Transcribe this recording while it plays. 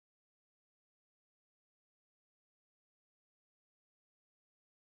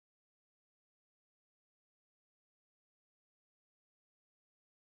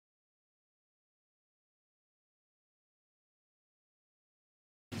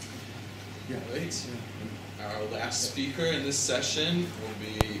Right. Our last speaker in this session will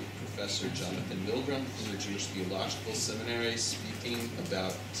be Professor Jonathan Milgram from the Jewish Theological Seminary, speaking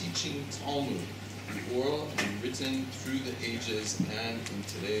about teaching Talmud, the oral and written through the ages and in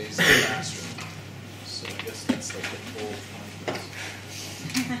today's classroom. So I guess that's like the full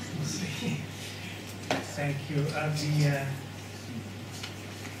conference. Thank you.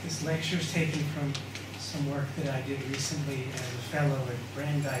 This lecture is taken from some work that I did recently as a fellow at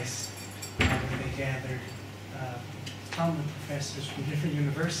Brandeis, where they gathered Talmud professors from different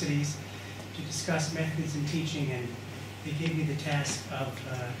universities to discuss methods in teaching, and they gave me the task of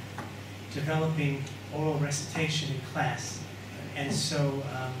developing oral recitation in class. And so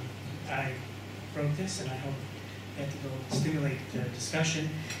I wrote this, and I hope that it will stimulate discussion.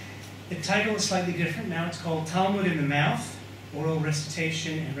 The title is slightly different. Now it's called Talmud in the Mouth, Oral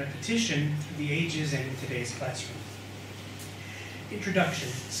Recitation and Repetition Through the Ages and in Today's Classroom. Introduction.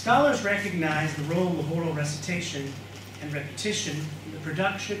 Scholars recognize the role of oral recitation and repetition in the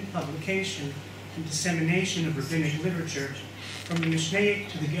production, publication, and dissemination of rabbinic literature from the Mishnaic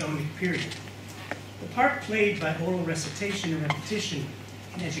to the Gaonic period. The part played by oral recitation and repetition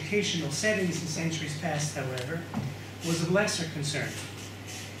in educational settings in centuries past, however, was of lesser concern.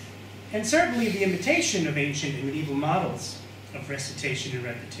 And certainly the imitation of ancient and medieval models of recitation and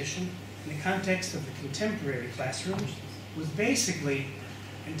repetition in the context of the contemporary classrooms was basically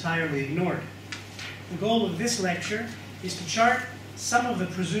entirely ignored. The goal of this lecture is to chart some of the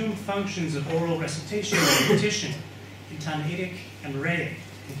presumed functions of oral recitation and repetition in Tannaitic, Amoraic,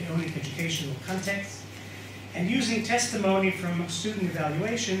 and Gaonic educational contexts, and using testimony from student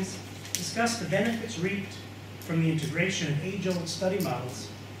evaluations, discuss the benefits reaped from the integration of age-old study models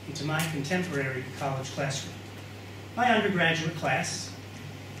into my contemporary college classroom. My undergraduate class,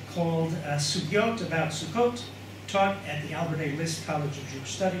 called Sugyot about Sukkot, taught at the Albert A. List College of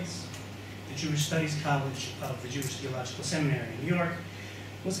Jewish Studies, the Jewish Studies College of the Jewish Theological Seminary in New York,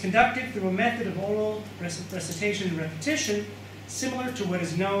 was conducted through a method of oral recitation and repetition similar to what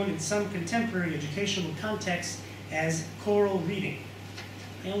is known in some contemporary educational contexts as choral reading.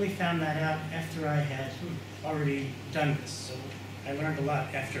 I only found that out after I had already done this, so I learned a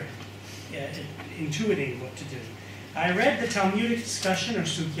lot after intuiting what to do. I read the Talmudic discussion, or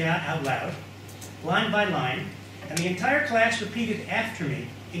sugya, out loud, line by line, and the entire class repeated after me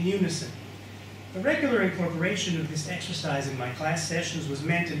in unison. The regular incorporation of this exercise in my class sessions was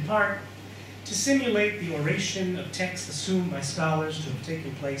meant in part to simulate the oration of texts assumed by scholars to have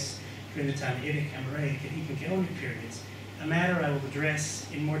taken place during the Tannaitic, Amoraic, and even Gaonic periods, a matter I will address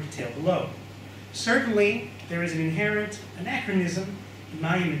in more detail below. Certainly, there is an inherent anachronism in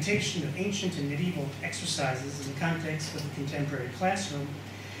my imitation of ancient and medieval exercises in the context of the contemporary classroom,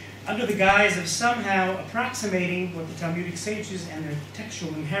 under the guise of somehow approximating what the Talmudic sages and their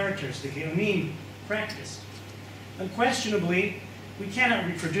textual inheritors, the Geonim, practiced. Unquestionably, we cannot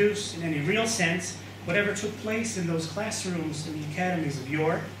reproduce in any real sense whatever took place in those classrooms in the academies of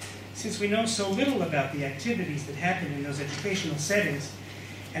yore, since we know so little about the activities that happen in those educational settings,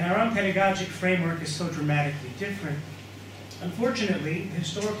 and our own pedagogic framework is so dramatically different. Unfortunately, the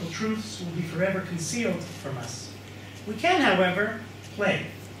historical truths will be forever concealed from us. We can, however, play,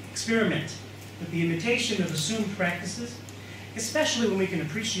 experiment with the imitation of assumed practices, especially when we can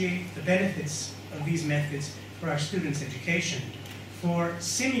appreciate the benefits of these methods for our students' education. For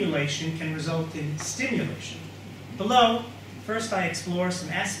simulation can result in stimulation. Below, first I explore some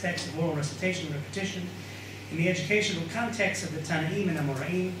aspects of oral recitation and repetition in the educational context of the Tanaim and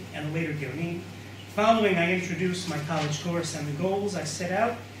Amoraim and the later Geonim. Following, I introduce my college course and the goals I set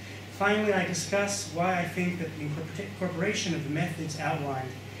out. Finally, I discuss why I think that the incorporation of the methods outlined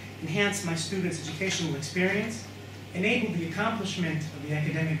enhance my students' educational experience, enable the accomplishment of the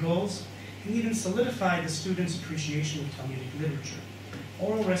academic goals, and even solidify the students' appreciation of Talmudic literature.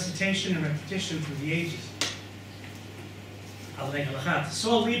 Oral recitation and repetition through the ages.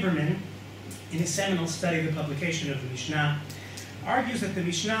 Saul Lieberman, in his seminal study, The Publication of the Mishnah, argues that the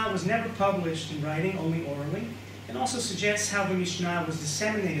Mishnah was never published in writing, only orally, and also suggests how the Mishnah was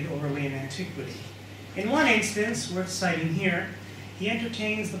disseminated orally in antiquity. In one instance, worth citing here, he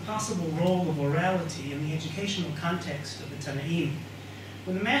entertains the possible role of orality in the educational context of the Tanaim.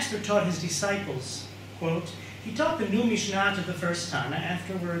 When the master taught his disciples, quote, he taught the new Mishnah to the first Tana,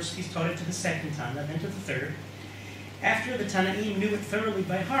 afterwards he taught it to the second Tana, then to the third. After the Tanaim knew it thoroughly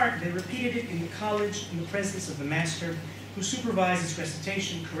by heart, they repeated it in the college in the presence of the master, who supervised its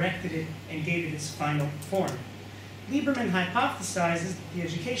recitation, corrected it, and gave it its final form. Lieberman hypothesizes that the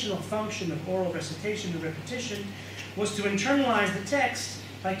educational function of oral recitation and repetition was to internalize the text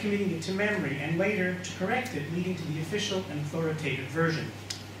by committing it to memory, and later to correct it, leading to the official and authoritative version.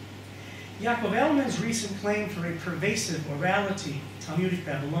 Yaakov Elman's recent claim for a pervasive orality, Talmudic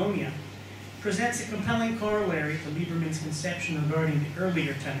Babylonia, presents a compelling corollary to Lieberman's conception regarding the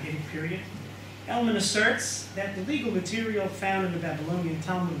earlier Talmudic period. Elman asserts that the legal material found in the Babylonian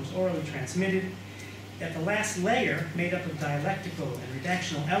Talmud was orally transmitted, that the last layer, made up of dialectical and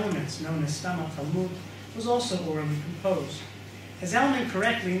redactional elements known as Stammat Talmud, was also orally composed. As Elman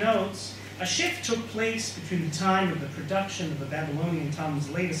correctly notes, a shift took place between the time of the production of the Babylonian Talmud's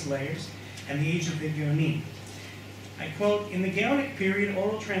latest layers and the age of the Geonim. I quote, "In the Gaonic period,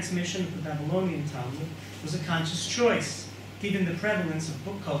 oral transmission of the Babylonian Talmud was a conscious choice, given the prevalence of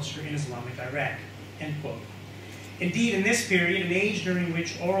book culture in Islamic Iraq," end quote. Indeed, in this period, an age during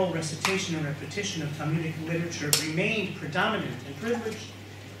which oral recitation and repetition of Talmudic literature remained predominant and privileged,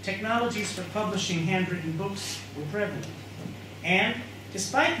 technologies for publishing handwritten books were prevalent. And,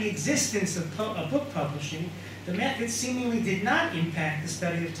 despite the existence of book publishing, the method seemingly did not impact the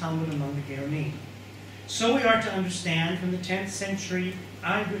study of Talmud among the Geonim. So we are to understand from the 10th century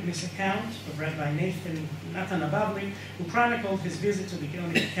eyewitness account of Rabbi Nathan Abavli, who chronicled his visit to the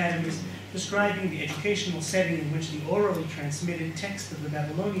Gaonic academies, describing the educational setting in which the orally transmitted text of the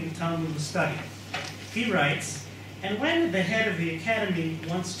Babylonian Talmud was studied. He writes, "And when the head of the academy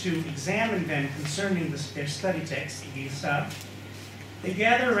wants to examine them concerning their study text, they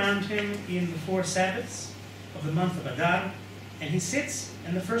gather around him in the 4 Sabbaths of the month of Adar, and he sits,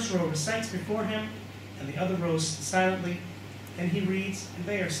 and the first row recites before him, and the other rows silently, then he reads, and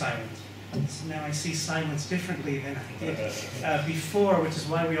they are silent." So now I see silence differently than I did before, which is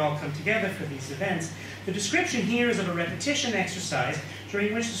why we all come together for these events. The description here is of a repetition exercise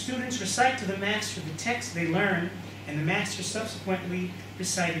during which the students recite to the master the text they learn, and the master subsequently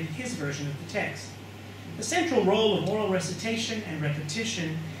recited his version of the text. The central role of oral recitation and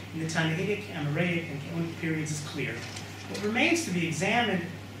repetition in the Tannaitic, Amoraic, and Gaonic periods is clear. What remains to be examined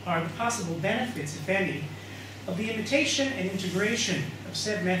are the possible benefits, if any, of the imitation and integration of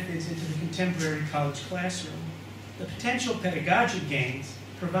said methods into the contemporary college classroom. The potential pedagogic gains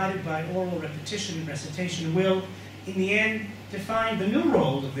provided by oral repetition and recitation will, in the end, define the new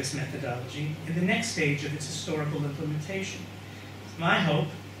role of this methodology in the next stage of its historical implementation. It's my hope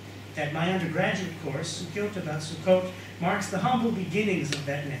that my undergraduate course, Sukkot about Sukkot, marks the humble beginnings of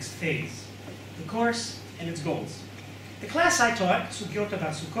that next phase. The course and its goals. The class I taught, Sukkot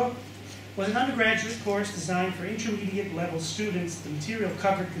about Sukkot, was an undergraduate course designed for intermediate level students. The material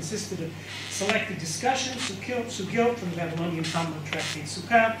covered consisted of selected discussions, Sukkot from the Babylonian Talmud tractate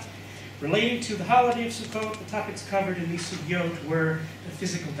Sukkot, relating to the holiday of Sukkot. The topics covered in these Sukkot were the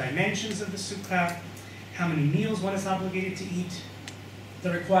physical dimensions of the Sukkot, how many meals one is obligated to eat,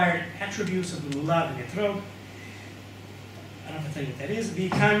 the required attributes of the lulav and etrog. I don't have to tell you what that is. The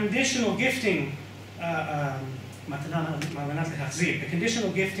conditional gifting, the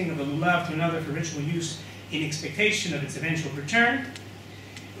conditional gifting of the lulav to another for ritual use in expectation of its eventual return.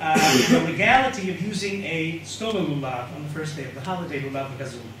 The legality of using a stolen lulav on the first day of the holiday, lulav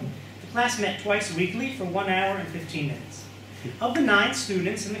gazul. The class met twice weekly for 1 hour and 15 minutes. Of the 9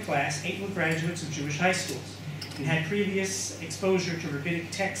 students in the class, 8 were graduates of Jewish high schools and had previous exposure to rabbinic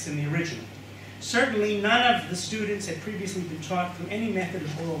texts in the original. Certainly, none of the students had previously been taught through any method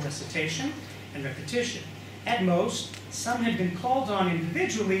of oral recitation and repetition. At most, some had been called on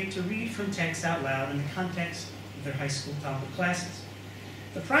individually to read from text out loud in the context of their high school Talmud classes.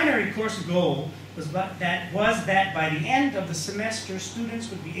 The primary course goal was that by the end of the semester, students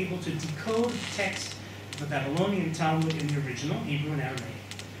would be able to decode the text of the Babylonian Talmud in the original, Hebrew and Aramaic.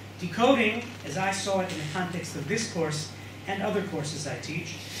 Decoding, as I saw it in the context of this course and other courses I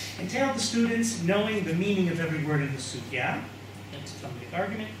teach, entailed the students knowing the meaning of every word in the sugya, that's a Talmudic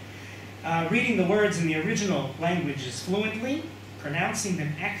argument, reading the words in the original languages fluently, pronouncing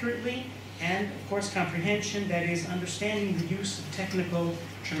them accurately, and, of course, comprehension, that is, understanding the use of technical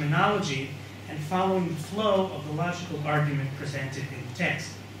terminology and following the flow of the logical argument presented in the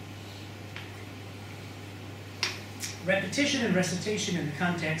text. Repetition and recitation in the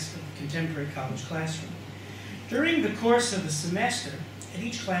context of the contemporary college classroom. During the course of the semester, at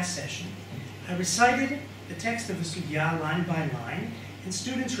each class session, I recited the text of the sugya line by line, and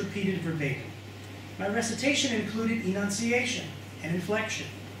students repeated verbatim. My recitation included enunciation and inflection,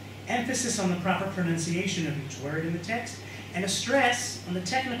 emphasis on the proper pronunciation of each word in the text, and a stress on the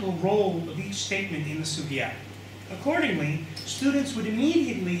technical role of each statement in the sugya. Accordingly, students would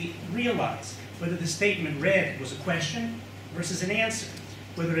immediately realize whether the statement read was a question versus an answer,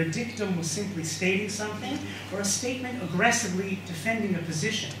 whether a dictum was simply stating something or a statement aggressively defending a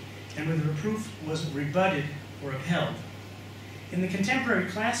position, and whether a proof was rebutted or upheld. In the contemporary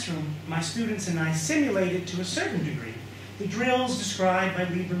classroom, my students and I simulated to a certain degree The drills described by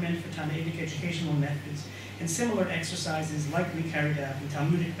Lieberman for Talmudic educational methods and similar exercises likely carried out in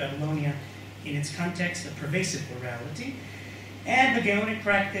Talmudic Babylonia in its context of pervasive orality, and the Gaonic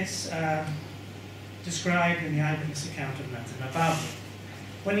practice described in the eyewitness account of Melton.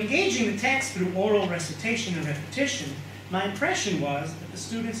 When engaging the text through oral recitation and repetition, my impression was that the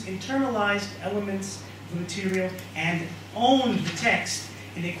students internalized elements of the material and owned the text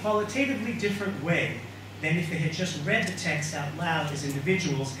in a qualitatively different way than if they had just read the text out loud as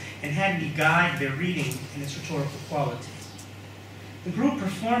individuals and had me guide their reading in its rhetorical qualities. The group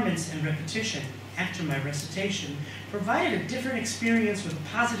performance and repetition after my recitation provided a different experience with a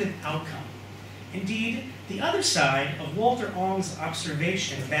positive outcome. Indeed, the other side of Walter Ong's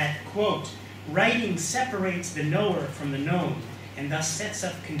observation that, quote, writing separates the knower from the known and thus sets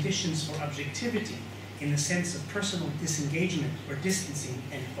up conditions for objectivity in the sense of personal disengagement or distancing,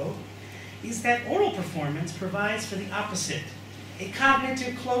 end quote, is that oral performance provides for the opposite, a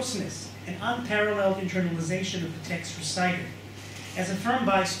cognitive closeness, an unparalleled internalization of the text recited. As affirmed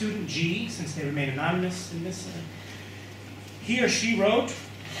by student G, since they remain anonymous in this, he or she wrote,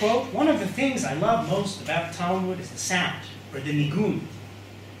 quote, one of the things I love most about Talmud is the sound, or the nigun,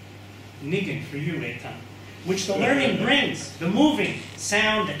 nigun for you, Eitan, which the learning brings, the moving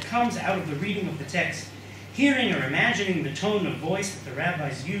sound that comes out of the reading of the text. Hearing or imagining the tone of voice that the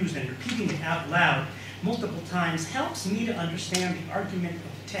rabbis used and repeating it out loud multiple times helps me to understand the argument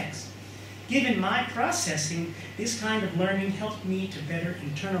of the text. Given my processing, this kind of learning helped me to better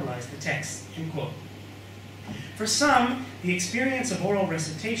internalize the text, end quote. For some, the experience of oral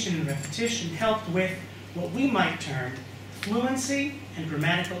recitation and repetition helped with what we might term fluency and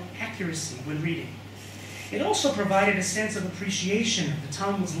grammatical accuracy when reading. It also provided a sense of appreciation of the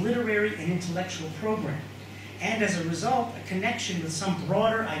Talmud's literary and intellectual program, and as a result, a connection with some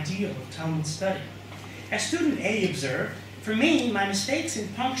broader ideal of Talmud study. As student A observed, for me, my mistakes in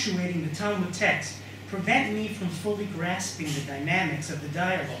punctuating the Talmud text prevent me from fully grasping the dynamics of the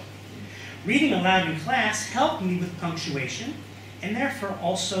dialogue. Reading aloud in class helped me with punctuation, and therefore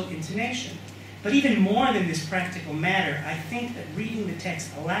also intonation. But even more than this practical matter, I think that reading the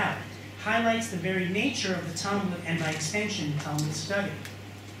text aloud highlights the very nature of the Talmud and, by extension, Talmud study.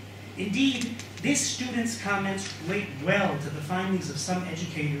 Indeed, this student's comments relate well to the findings of some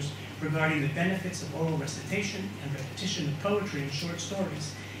educators regarding the benefits of oral recitation and repetition of poetry and short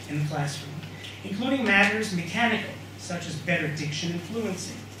stories in the classroom, including matters mechanical, such as better diction and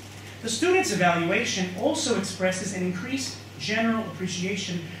fluency. The student's evaluation also expresses an increased general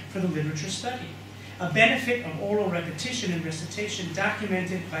appreciation for the literature study, a benefit of oral repetition and recitation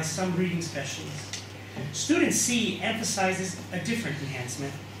documented by some reading specialists. Student C emphasizes a different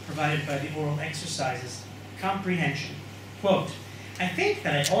enhancement provided by the oral exercises, comprehension. Quote, I think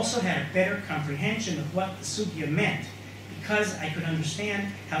that I also had a better comprehension of what the sugya meant because I could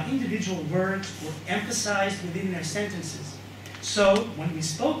understand how individual words were emphasized within their sentences. So, when we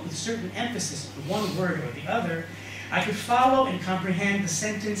spoke with certain emphasis of one word or the other, I could follow and comprehend the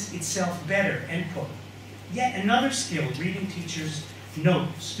sentence itself better, end quote. Yet another skill reading teachers note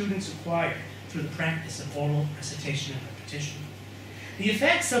students acquire through the practice of oral recitation and repetition. The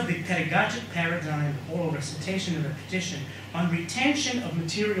effects of the pedagogic paradigm of oral recitation and repetition on retention of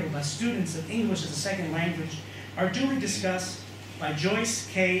material by students of English as a second language are duly discussed by Joyce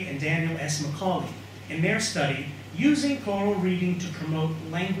K. and Daniel S. Macaulay in their study, Using Choral Reading to Promote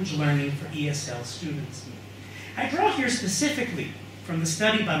Language Learning for ESL Students. I draw here specifically from the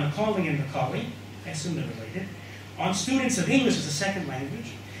study by Macaulay and Macaulay, I assume they're related, on students of English as a second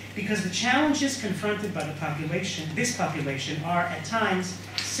language, because the challenges confronted by this population are at times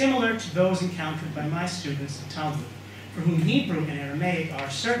similar to those encountered by my students of Talmud, for whom Hebrew and Aramaic are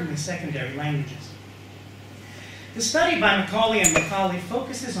certainly secondary languages. The study by Macaulay and Macaulay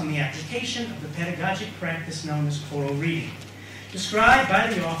focuses on the application of the pedagogic practice known as choral reading, described by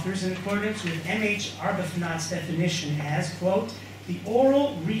the authors in accordance with M.H. Arbuthnot's definition as, quote, the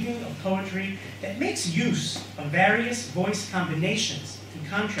oral reading of poetry that makes use of various voice combinations and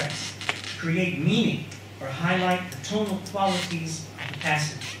contrasts to create meaning or highlight the tonal qualities of the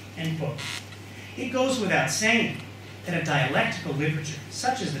passage, end quote. It goes without saying that a dialectical literature,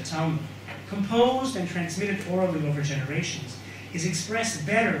 such as the Talmud, composed and transmitted orally over generations, is expressed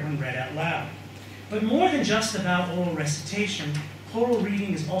better when read out loud. But more than just about oral recitation, choral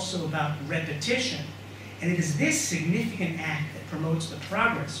reading is also about repetition, and it is this significant act that promotes the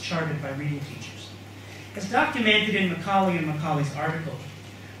progress charted by reading teachers. As documented in Macaulay and Macaulay's article,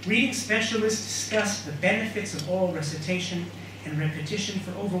 reading specialists discussed the benefits of oral recitation and repetition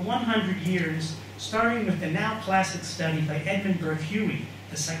for over 100 years, starting with the now classic study by Edmund Burke Huey,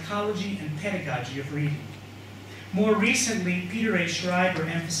 The Psychology and Pedagogy of Reading. More recently, Peter A. Schreiber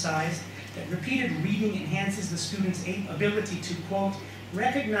emphasized that repeated reading enhances the student's ability to, quote,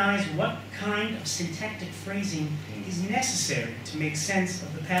 recognize what kind of syntactic phrasing is necessary to make sense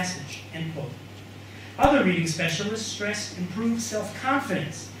of the passage, end quote. Other reading specialists stressed improved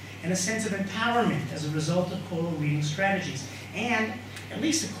self-confidence and a sense of empowerment as a result of choral reading strategies. And, at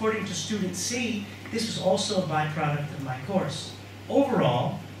least according to student C, this was also a byproduct of my course.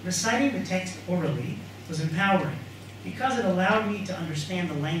 Overall, reciting the text orally was empowering because it allowed me to understand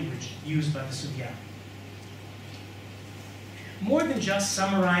the language used by the sugya. More than just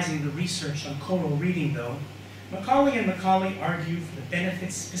summarizing the research on choral reading, though, Macaulay and Macaulay argued for the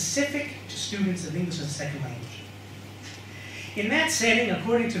benefits specific to students of English as a second language. In that setting,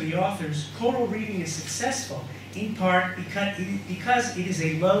 according to the authors, choral reading is successful in part because it is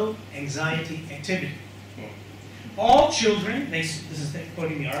a low anxiety activity. All children, this is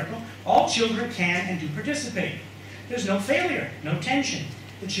quoting the article, all children can and do participate. There's no failure, no tension.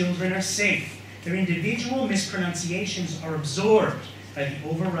 The children are safe. Their individual mispronunciations are absorbed by the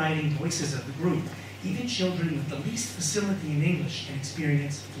overriding voices of the group. Even children with the least facility in English can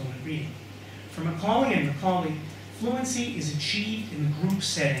experience fluent reading. For Macaulay and Macaulay, fluency is achieved in the group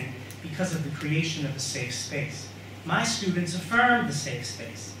setting because of the creation of a safe space. My students affirmed the safe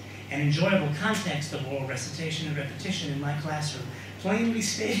space. An enjoyable context of oral recitation and repetition in my classroom, plainly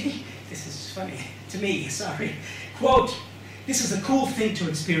stating, this is funny to me, sorry, quote, this is a cool thing to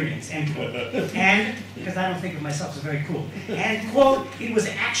experience, end quote. And, because I don't think of myself as very cool, and quote, it was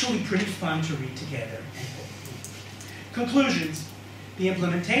actually pretty fun to read together, end quote. Conclusions. The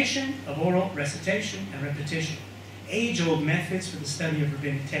implementation of oral recitation and repetition, age-old methods for the study of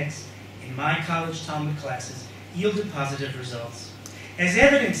rabbinic texts in my college Talmud classes yielded positive results. As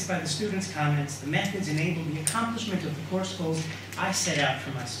evidenced by the students' comments, the methods enabled the accomplishment of the course goals I set out for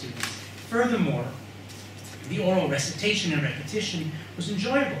my students. Furthermore, the oral recitation and repetition was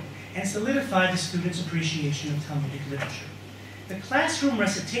enjoyable and solidified the students' appreciation of Talmudic literature. The classroom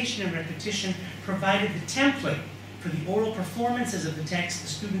recitation and repetition provided the template for the oral performances of the text the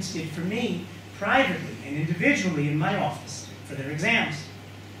students did for me privately and individually in my office for their exams.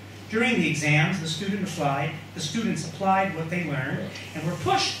 During the exams, the students applied what they learned and were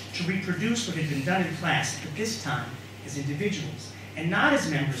pushed to reproduce what had been done in class, but this time as individuals and not as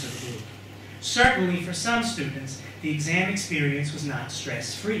members of a group. Certainly, for some students, the exam experience was not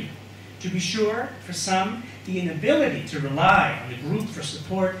stress-free. To be sure, for some, the inability to rely on the group for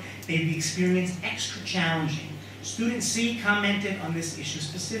support made the experience extra challenging. Student C commented on this issue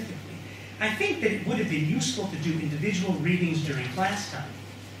specifically. I think that it would have been useful to do individual readings during class time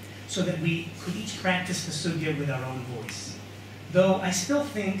so that we could each practice the sugya with our own voice. Though I still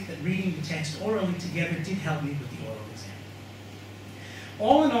think that reading the text orally together did help me with the oral exam.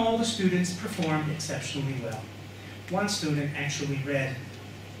 All in all, the students performed exceptionally well. One student actually read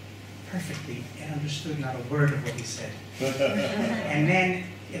perfectly and understood not a word of what he said. And then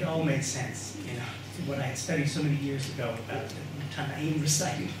it all made sense, you know, what I had studied so many years ago about Tanaim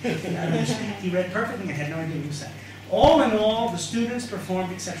reciting. He read perfectly and had no idea what he was saying. All in all, the students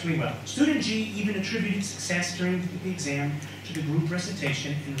performed exceptionally well. Student G even attributed success during the exam to the group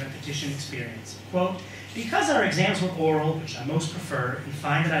recitation and repetition experience. Quote, because our exams were oral, which I most prefer and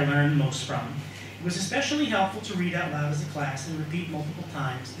find that I learned most from, it was especially helpful to read out loud as a class and repeat multiple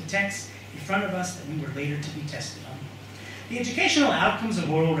times the text in front of us that we were later to be tested on. The educational outcomes of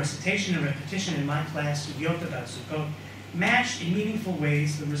oral recitation and repetition in my class, Sugyot about Sukkot, matched in meaningful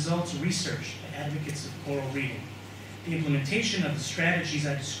ways the results researched by advocates of choral reading. The implementation of the strategies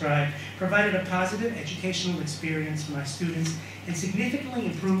I described provided a positive educational experience for my students and significantly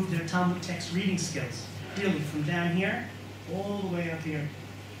improved their Talmud text reading skills. Really, from down here, all the way up here,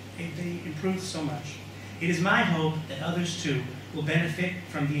 they improved so much. It is my hope that others too will benefit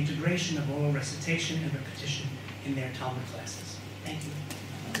from the integration of oral recitation and repetition in their Talmud classes.